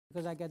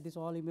Because I get this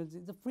all emails.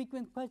 It's a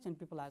frequent question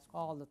people ask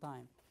all the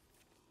time.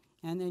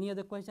 And any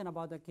other question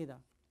about the Aqeedah?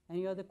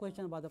 Any other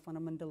question about the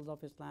fundamentals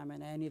of Islam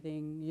and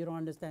anything you don't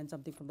understand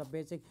something from the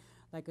basic,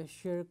 like a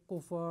shirk,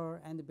 kufr,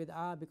 and the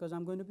bid'ah, because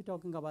I'm going to be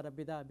talking about a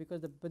bid'ah,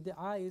 because the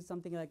bid'ah is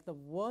something like the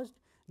worst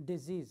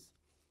disease.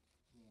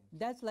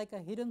 That's like a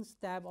hidden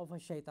stab of a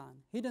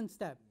shaitan. Hidden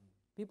stab.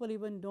 People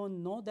even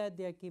don't know that,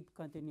 they keep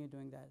continue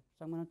doing that.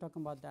 So I'm going to talk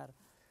about that.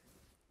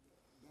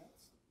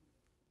 That's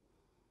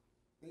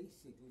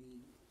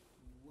basically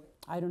what...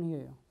 I don't hear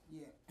you.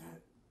 Yeah.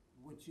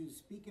 What you're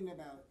speaking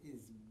about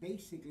is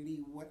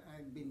basically what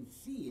I've been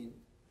seeing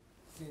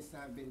since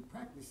I've been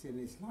practicing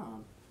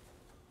Islam,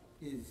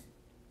 is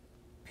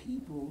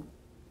people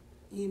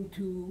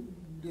into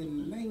the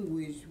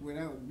language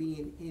without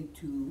being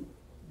into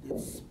the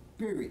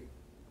spirit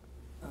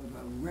of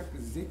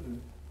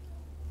representing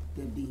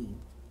the deen.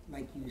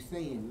 Like you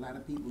saying, a lot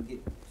of people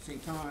get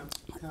shaitan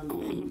come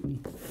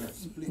in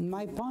split.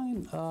 My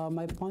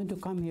point to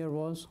come here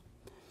was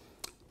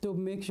to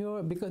make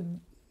sure, because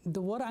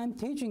what I'm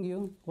teaching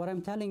you, what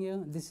I'm telling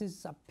you, this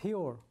is a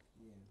pure.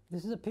 Yeah.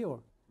 This is a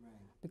pure. Right.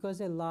 Because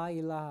a la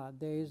ilaha,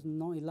 there is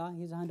no ilah,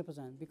 he's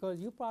 100%. Because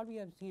you probably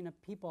have seen a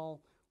people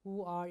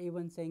who are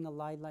even saying a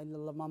la ilaha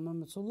illallah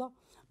Muhammad Rasulullah,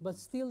 but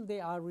still they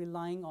are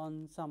relying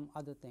on some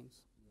other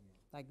things.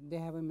 Yeah. Like they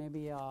have a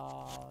maybe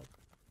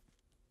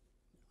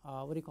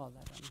what do you call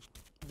that?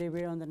 They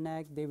wear on the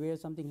neck, they wear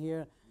something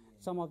here. Yeah.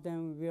 Some of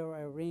them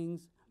wear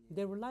rings. Yeah.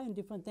 They rely on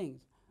different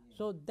things. Yeah.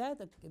 So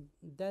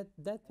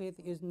that faith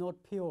is not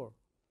pure.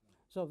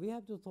 So we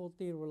have to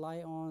totally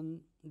rely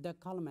on the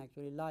column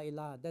actually, la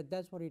ilaha.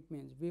 That's what it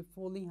means. We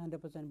fully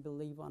 100%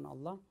 believe on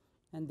Allah,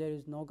 and there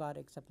is no God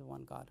except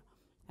one God.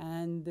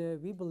 And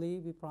we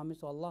promise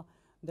to Allah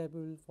that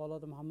we will follow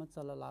the Muhammad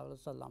sallallahu alaihi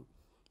wasallam.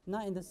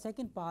 Now in the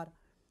second part,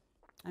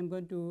 I'm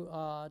going to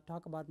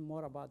talk about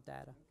more about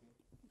that. Okay.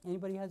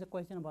 Anybody has a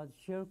question about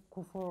shirk,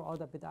 kufr, or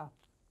the bid'ah?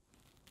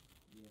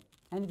 Yeah.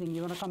 Anything?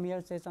 You want to come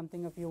here, say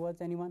something, a few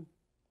words, anyone?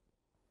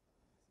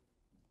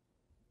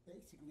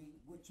 Basically,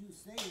 what you're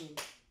saying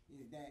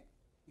is that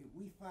if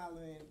we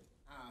following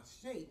our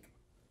Sheikh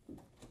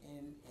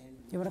and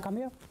You want to come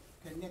here?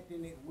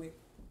 connecting it with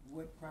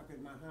what Prophet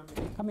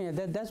Muhammad... Come here.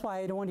 That's why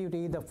I don't want you to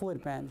eat the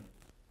food, man.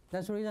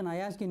 That's the reason I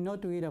ask you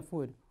not to eat the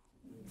food.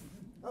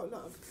 Oh,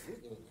 no.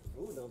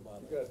 Food don't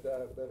bother. You got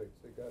diabetics,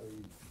 they gotta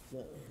eat.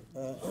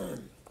 All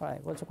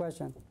right, what's the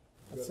question?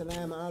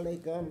 Assalamu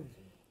alaikum.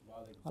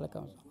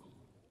 Alaikum.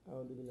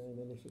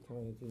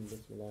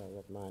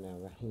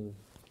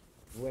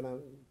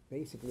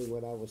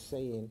 What I was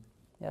saying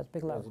Yeah,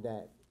 speak was loud.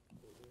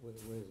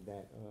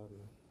 that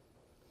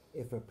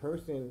if a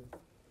person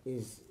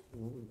is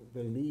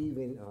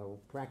believing or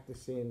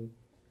practicing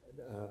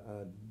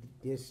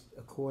this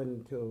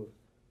according to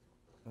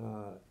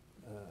a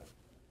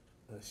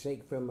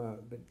sheikh from a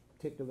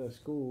particular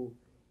school,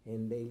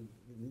 and they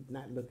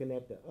not looking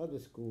at the other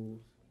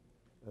schools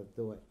of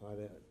thought, or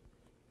the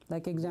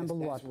Like example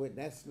what?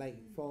 That's like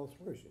false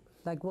worship,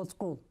 Like what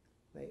school?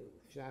 like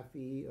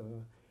Shafi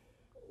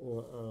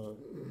or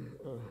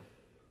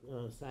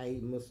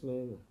Saeed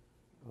Muslim,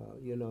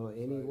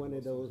 any one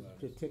of those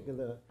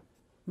particular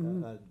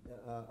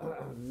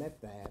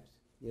methods.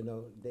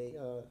 They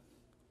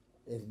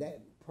is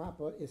that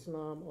proper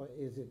Islam, or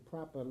is it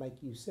proper,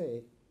 like you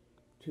said,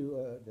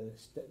 to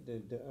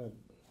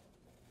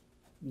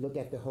look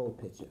at the whole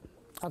picture?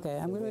 Okay,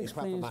 I'm going to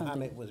explain you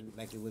something. Was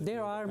like it was.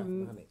 There are,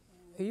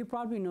 you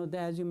probably know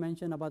that, as you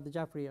mentioned about the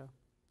Jafriya.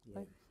 Yeah.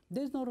 Right?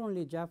 There's not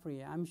only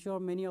Jafriya. I'm sure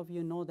many of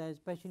you know that,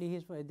 especially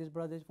this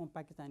brother is from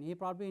Pakistan. He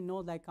probably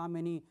knows like how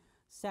many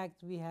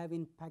sects we have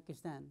in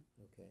Pakistan.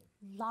 Okay.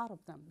 Lot of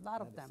them. Yeah.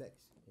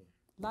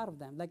 Lot of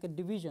them, like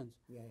divisions.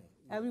 Yeah.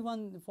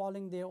 Everyone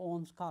following their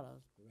own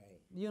scholars.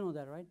 Right. You know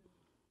that, right?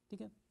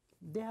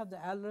 They have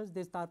the elders,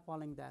 they start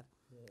following that.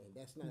 Yeah,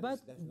 that's not. But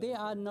that's they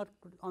are not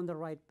on the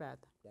right path.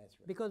 That's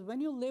right. Because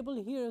when you label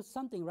here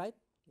something, right?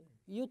 Yeah.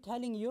 You're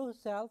telling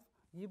yourself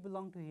you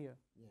belong to here.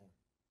 Yeah.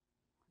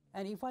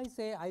 And if I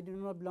say I do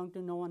not belong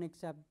to no one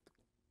except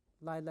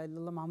La ilaha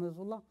illallah Muhammad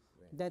Rasulullah,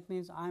 Right. that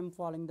means I'm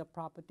following the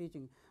proper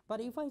teaching. But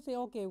if I say,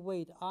 okay,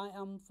 wait, I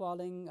am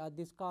following,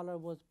 this scholar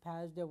was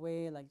passed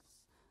away like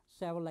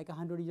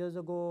 100 years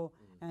ago,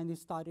 and he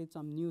started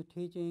some new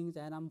teachings,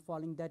 and I'm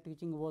following that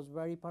teaching was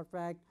very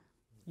perfect,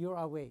 you're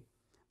away.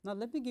 Now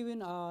let me give you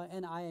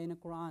an ayah in the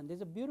Quran.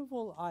 There's a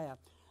beautiful ayah.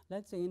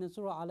 Let's say in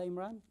Surah Al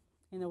Imran,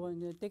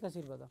 take a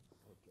seat, brother.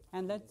 Okay.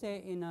 And let's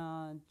say in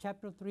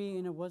chapter 3,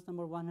 in verse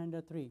number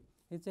 103,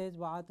 it says,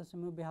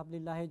 وَاعْتَصِمُوا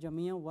بِحَبْلِ اللَّهِ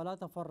جَمِيعًا وَلَا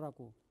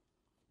تَفَرَّقُوا.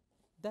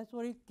 That's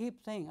what it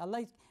keeps saying.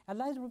 Allah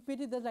is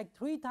repeated that like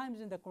 3 times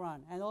in the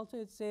Quran. And also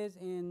it says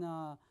in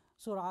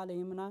Surah Al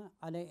Imran,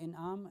 Al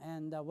In'am,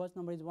 and the verse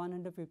number is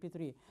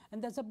 153.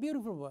 And that's a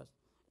beautiful verse.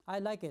 I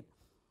like it.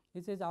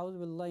 It says, أعوذ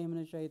بالله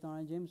من الشيطان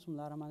الرجيم بسم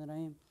الله الرحمن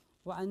الرحيم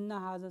وأن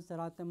هذا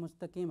الصراط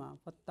مستقيما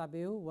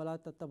فاتبعوه ولا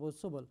تتبعوا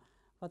السبل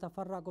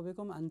فتفرق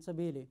بكم عن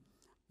سبيله.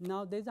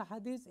 Now there's a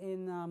hadith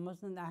in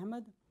Musnad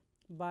Ahmad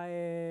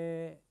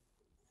by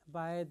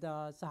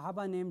the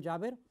Sahaba named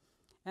Jabir,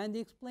 And they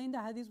explained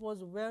the hadith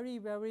was very,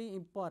 very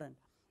important.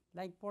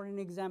 Like for an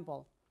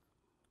example,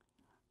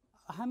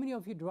 how many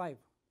of you drive?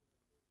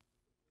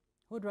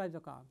 Who drives a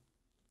car?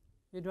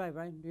 You drive,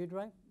 right? Do you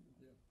drive?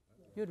 Yeah.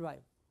 You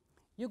drive.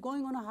 You're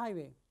going on a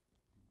highway.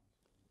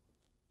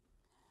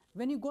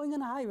 When you're going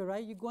on a highway,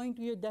 right, you're going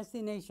to your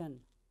destination.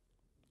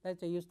 Let's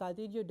say you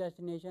started your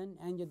destination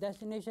and your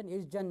destination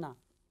is Jannah.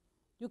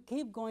 You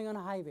keep going on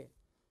a highway.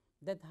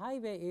 That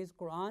highway is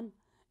Quran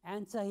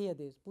and Sahih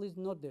Hadith. Please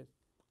note this.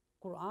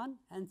 Quran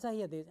and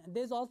Sahih Hadith. And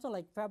there's also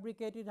like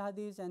fabricated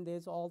Hadith, and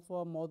there's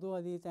also Mawdu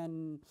Hadith,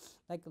 and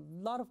like a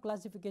lot of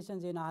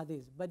classifications in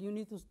Hadith. But you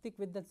need to stick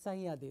with that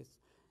Sahih Hadith.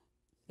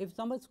 If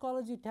some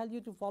scholars tell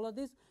you to follow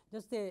this,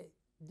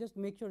 just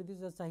make sure this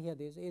is a Sahih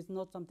Hadith. It's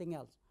not something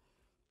else.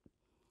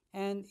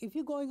 And if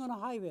you're going on a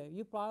highway,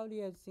 you probably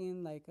have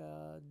seen like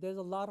there's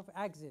a lot of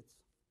exits.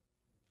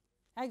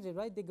 Exit,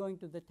 right? They're going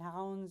to the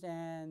towns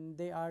and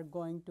they are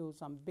going to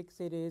some big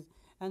cities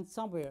and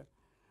somewhere.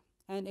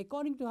 And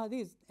according to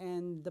Hadith,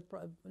 and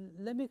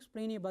let me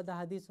explain you about the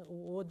Hadith,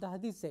 what the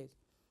Hadith says.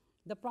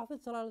 The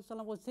Prophet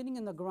ﷺ was sitting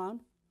in the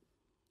ground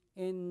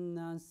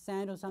in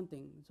sand or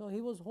something. So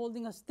he was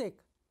holding a stick.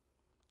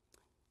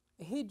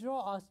 He drew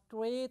a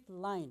straight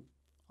line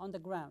on the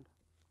ground.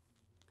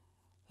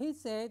 He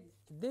said,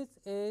 this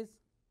is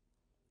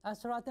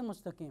As-Sirat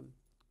Mustaqim,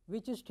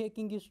 which is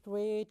taking you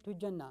straight to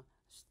Jannah.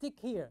 Stick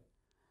here.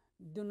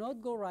 Do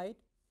not go right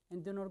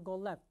and do not go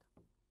left.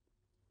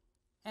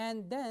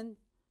 And then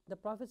the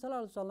Prophet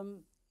ﷺ,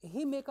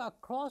 he make a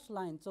cross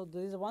line. So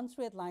there is one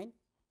straight line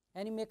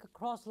and he make a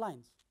cross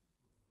lines.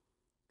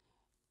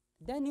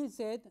 Then he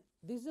said,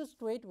 this is a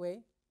straight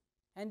way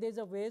and there's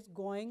a ways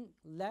going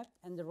left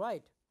and the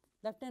right,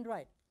 left and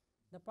right.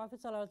 The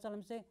Prophet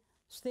ﷺ say,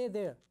 stay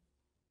there.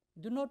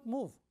 Do not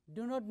move.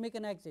 Do not make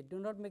an exit. Do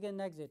not make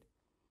an exit.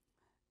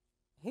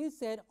 He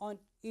said on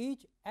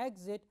each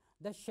exit,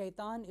 the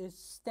shaitan is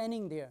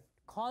standing there,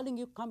 calling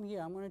you, come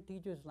here, I'm going to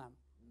teach you Islam.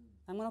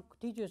 I'm going to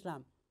teach you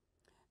Islam.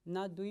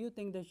 Now, do you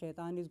think the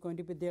shaitan is going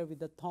to be there with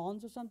the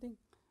thorns or something?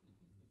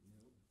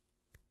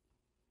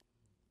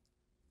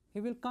 He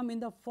will come in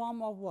the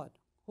form of what?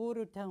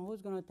 Who's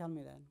going to tell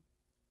me that?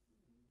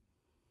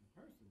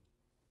 A person.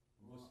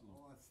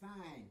 Or a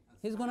sign.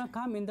 He's going to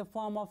come in the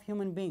form of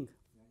human being.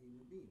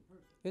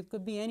 It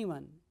could be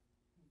anyone.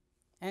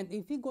 And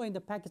if you go into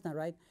Pakistan,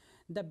 right,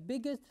 the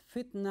biggest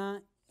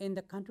fitna in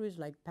the countries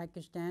like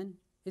Pakistan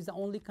is the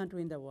only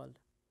country in the world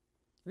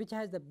which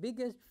has the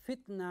biggest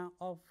fitna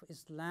of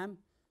Islam,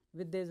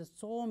 with there's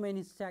so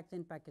many sects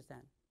in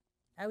Pakistan.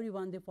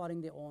 Everyone, they're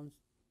following their own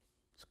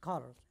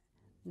scholars.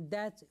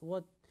 That's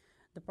what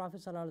the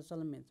Prophet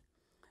ﷺ means.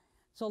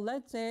 So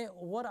let's say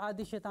what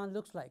Adi Shaitan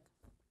looks like.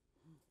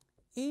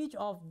 Each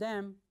of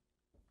them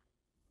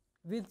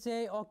will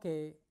say,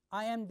 okay,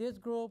 I am this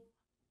group,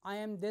 I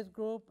am this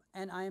group,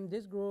 and I am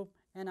this group,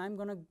 and I'm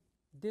going to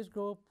this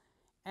group.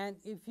 And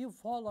if you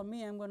follow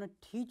me, I'm going to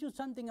teach you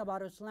something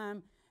about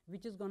Islam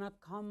which is going to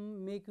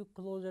come make you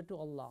closer to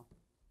Allah.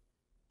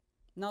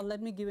 Now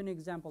let me give you an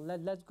example.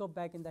 Let's go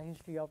back in the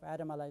history of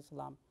Adam alayhi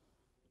salam.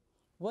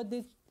 What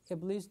did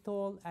Iblis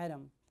told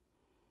Adam?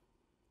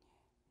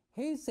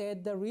 He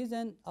said the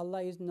reason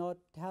Allah is not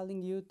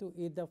telling you to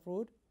eat the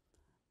fruit,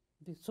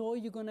 so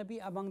you're going to be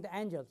among the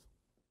angels.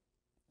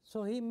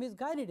 So he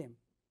misguided him.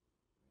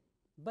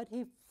 But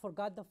he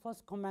forgot the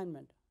first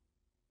commandment.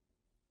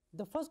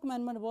 The first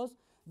commandment was,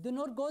 do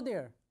not go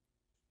there.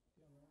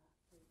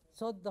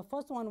 So the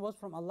first one was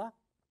from Allah.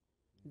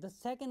 The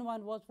second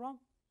one was from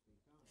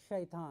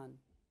Shaitan.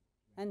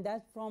 And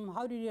that's from,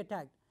 how did he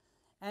attack?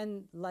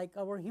 And like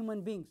our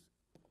human beings,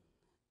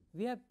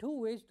 we have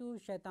two ways to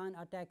Shaitan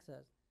attacks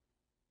us.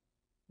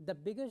 The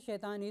biggest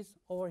Shaitan is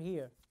over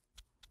here.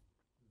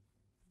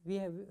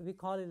 We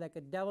call it like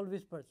a devil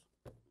whispers.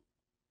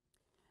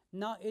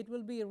 Now it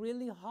will be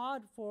really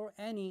hard for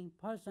any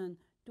person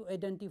to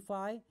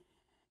identify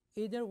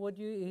either what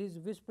he is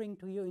whispering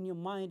to you in your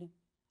mind.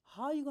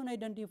 How are you going to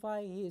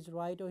identify he is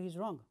right or he's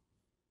wrong?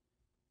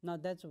 Now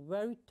that's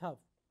very tough.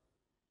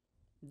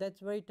 That's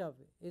very tough.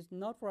 It's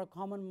not for a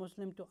common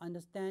Muslim to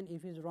understand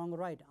if he's wrong or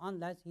right,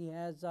 unless he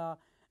has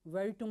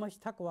very too much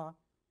taqwa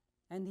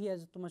and he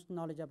has too much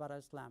knowledge about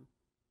Islam.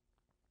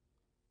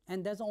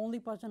 And that's the only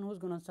person who's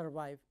going to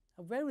survive.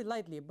 Very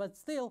lightly, but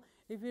still,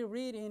 if you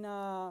read in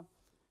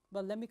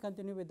but let me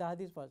continue with the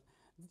hadith first.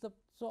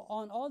 So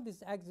on all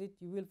these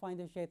exits, you will find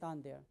the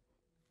shaitan there.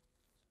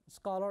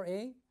 Scholar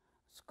A,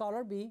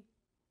 scholar B,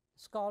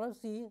 scholar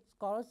C,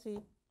 scholar C.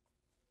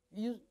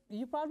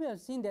 You probably have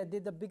seen that they're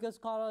the biggest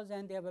scholars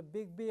and they have a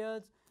big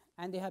beards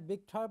and they have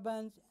big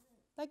turbans,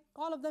 like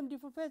all of them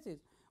different faces.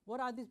 What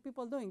are these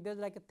people doing? There's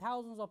like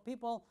thousands of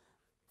people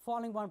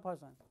following one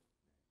person.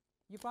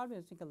 You probably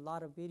have seen a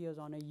lot of videos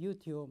on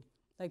YouTube,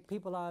 like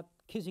people are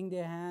kissing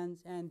their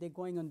hands and they're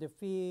going on their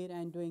feet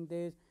and doing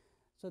this.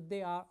 So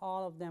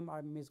all of them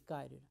are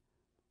misguided.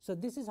 So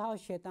this is how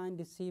Shaitan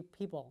deceives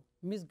people,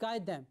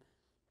 misguide them.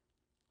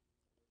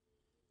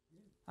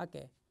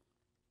 Okay.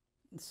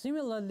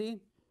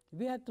 Similarly,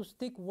 we have to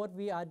stick what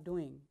we are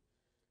doing.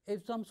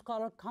 if some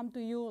scholar come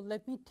to you,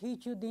 let me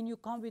teach you, then you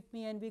come with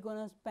me and we're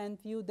going to spend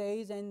few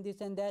days and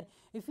this and that.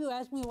 If you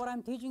ask me what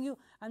I'm teaching you,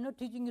 I'm not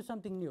teaching you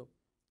something new.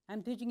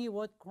 I'm teaching you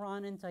what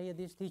Quran and Sahih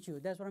Hadith teach you.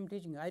 That's what I'm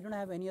teaching you. I don't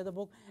have any other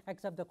book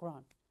except the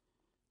Quran.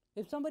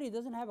 If somebody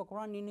doesn't have a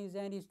Quran in his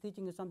hand, he's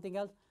teaching you something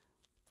else,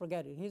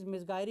 forget it. He's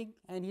misguiding,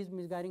 and he's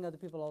misguiding other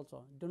people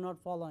also. Do not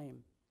follow him.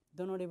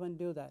 Do not even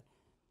do that.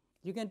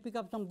 You can pick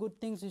up some good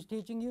things he's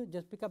teaching you,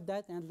 just pick up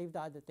that and leave the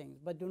other things.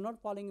 But do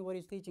not follow what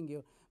he's teaching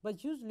you.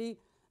 But usually,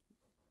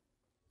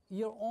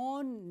 your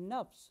own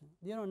nafs,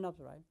 you know nafs,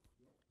 right?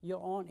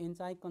 Your own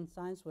inside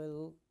conscience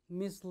will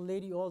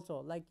mislead you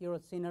also. Like you're a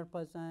sinner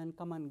person,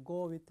 come and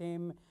go with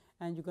him,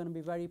 and you're going to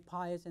be very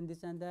pious and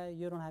this and that.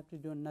 You don't have to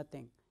do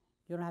nothing.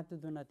 You don't have to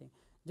do nothing.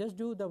 Just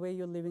do the way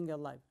you're living your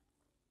life.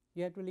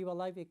 You have to live a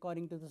life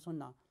according to the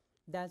Sunnah.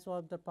 That's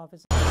what the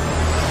Prophet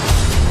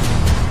said.